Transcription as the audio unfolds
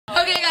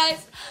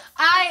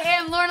I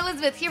am Lauren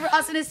Elizabeth here for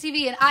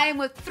AwesomenessTV, and I am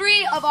with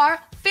 3 of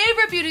our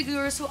favorite beauty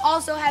gurus who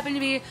also happen to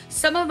be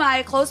some of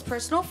my close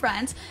personal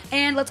friends.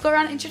 And let's go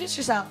around and introduce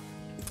yourself.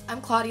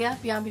 I'm Claudia,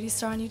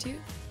 BeyondBeautyStar on YouTube.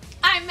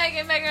 I'm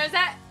Meghan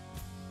Rosette.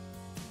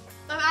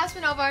 I'm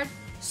Aspyn Ovard.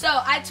 So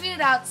I tweeted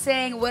out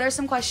saying, what are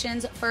some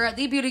questions for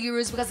the beauty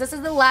gurus, because this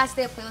is the last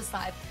day of Playlist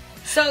Live.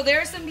 So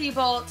there are some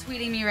people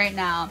tweeting me right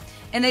now,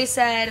 and they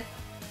said,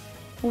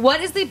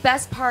 what is the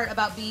best part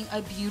about being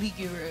a beauty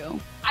guru?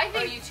 I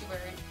think YouTuber.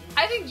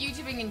 I think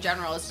YouTubing in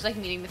general is just like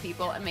meeting the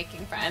people and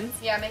making friends.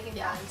 Yeah, making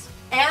friends.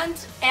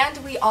 And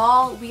we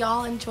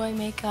all enjoy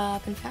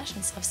makeup and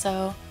fashion stuff,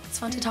 so it's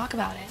fun to talk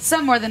about it.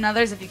 Some more than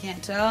others, if you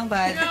can't tell,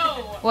 but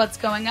what's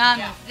going on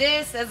with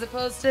this as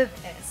opposed to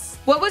this?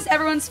 What was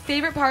everyone's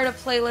favorite part of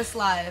Playlist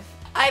Live?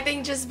 I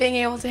think just being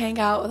able to hang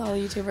out with all the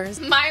YouTubers.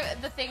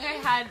 The thing I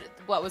had,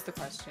 what was the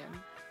question?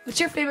 What's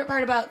your favorite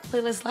part about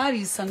Playlist Live,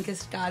 you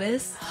sun-kissed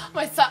goddess?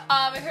 My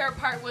favorite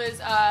part was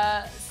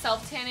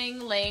self-tanning,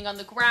 laying on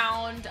the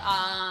ground,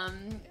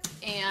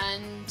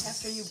 and...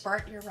 After you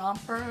burnt your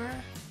romper.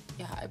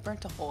 Yeah, I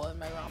burnt a hole in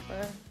my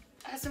romper.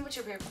 Aspyn, what's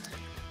your favorite part?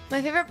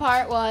 My favorite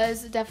part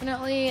was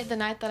definitely the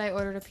night that I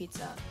ordered a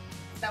pizza.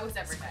 That was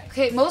every night.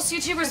 Okay, most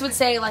YouTubers would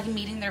say like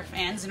meeting their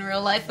fans in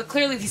real life, but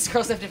clearly these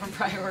girls have different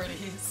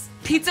priorities.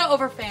 Pizza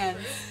over fans.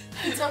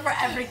 It's over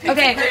everything.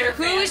 Okay,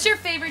 who is your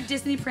favorite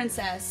Disney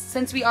princess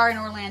since we are in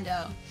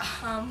Orlando?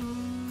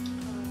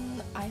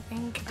 I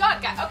think...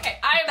 God, okay,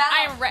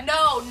 I'm ready.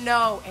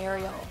 No,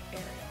 Ariel.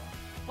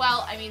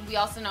 Well, I mean, we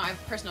also know I have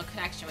a personal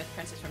connection with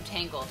Princess from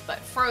Tangled, but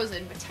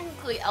Frozen. But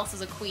technically,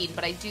 Elsa's a queen.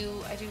 But I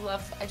do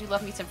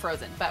love me some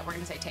Frozen. But we're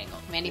gonna say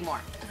Tangled. Mandy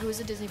Moore. Who's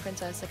a Disney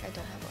princess? Like, I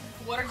don't have one.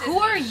 What are Who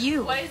are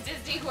you? What is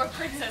Disney? Who are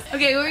princesses?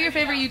 Okay, who are your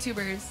favorite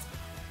YouTubers?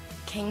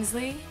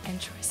 Kingsley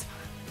and Troy Sivan.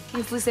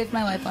 Kingsley saved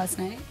my life last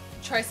night.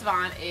 Troy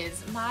Sivan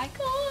is my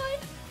god.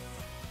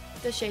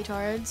 The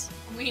Shaytards.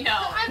 We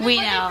know. We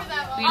know.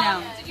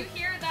 Did you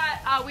hear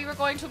that we were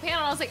going to a panel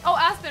and I was like, oh,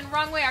 Aspyn,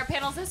 wrong way. Our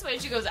panel's this way.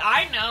 And she goes,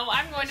 I know.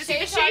 I'm going to see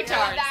the Shaytards.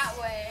 that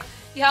way.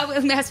 Yeah,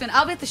 Aspyn,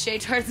 I'll be at the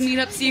Shaytards. Meet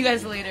up. See you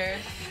guys later.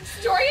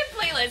 Story of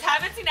playlist.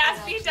 Haven't seen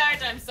Aspyn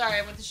Darts. I'm sorry.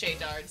 I'm with the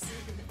Shaytards.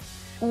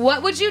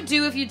 What would you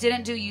do if you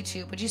didn't do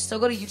YouTube? Would you still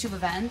go to YouTube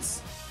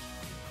events?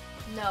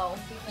 No.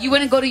 You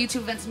wouldn't go to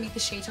YouTube events and meet the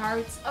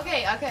Shaytards?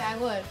 Okay, I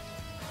would.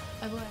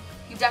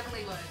 You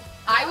definitely would.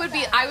 I would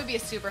be a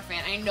super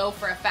fan. I know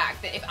for a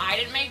fact that if I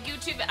didn't make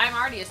YouTube, I'm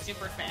already a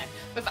super fan.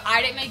 But if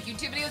I didn't make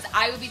YouTube videos,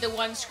 I would be the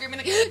one screaming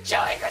like,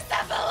 Joey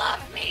Graceffa,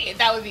 love me.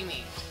 That would be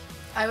me.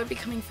 I would be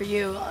coming for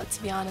you,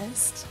 to be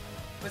honest.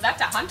 Was that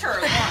to Hunter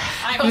or Lauren?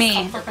 I was Me.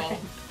 comfortable.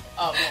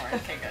 Oh, Lauren.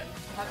 Okay,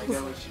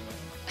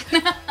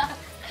 good.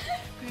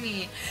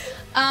 Me.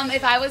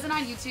 If I wasn't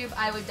on YouTube,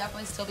 I would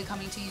definitely still be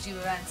coming to YouTube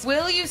events.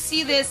 Will you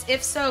see this?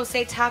 If so,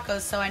 say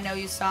tacos so I know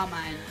you saw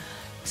mine.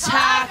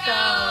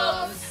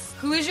 Tacos!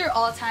 Who is your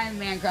all-time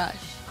man crush?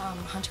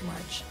 Hunter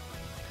March.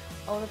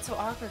 Oh, that's so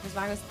awkward because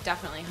mine was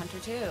definitely Hunter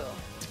too.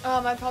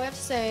 I'd probably have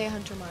to say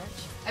Hunter March.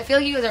 I feel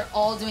like you guys are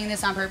all doing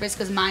this on purpose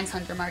because mine's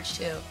Hunter March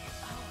too.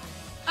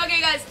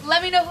 Okay guys,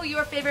 let me know who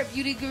your favorite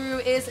beauty guru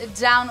is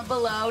down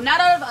below. Not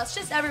all of us,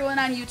 just everyone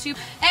on YouTube.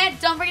 And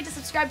don't forget to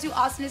subscribe to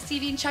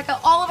AwesomenessTV and check out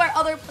all of our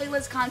other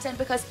playlist content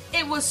because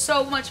it was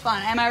so much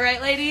fun. Am I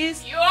right,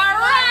 ladies? You are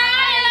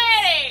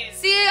right, ladies!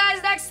 See you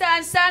guys next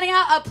time. Signing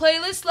out at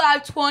Playlist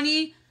Live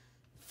 2014.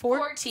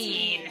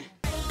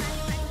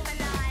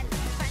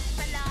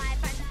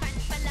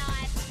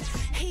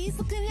 He's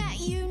looking at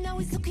you, now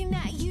he's looking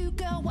at you,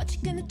 girl. What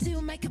you gonna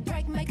do? Make a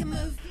break, make a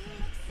move.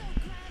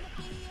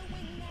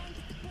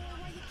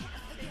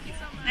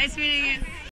 Nice meeting you.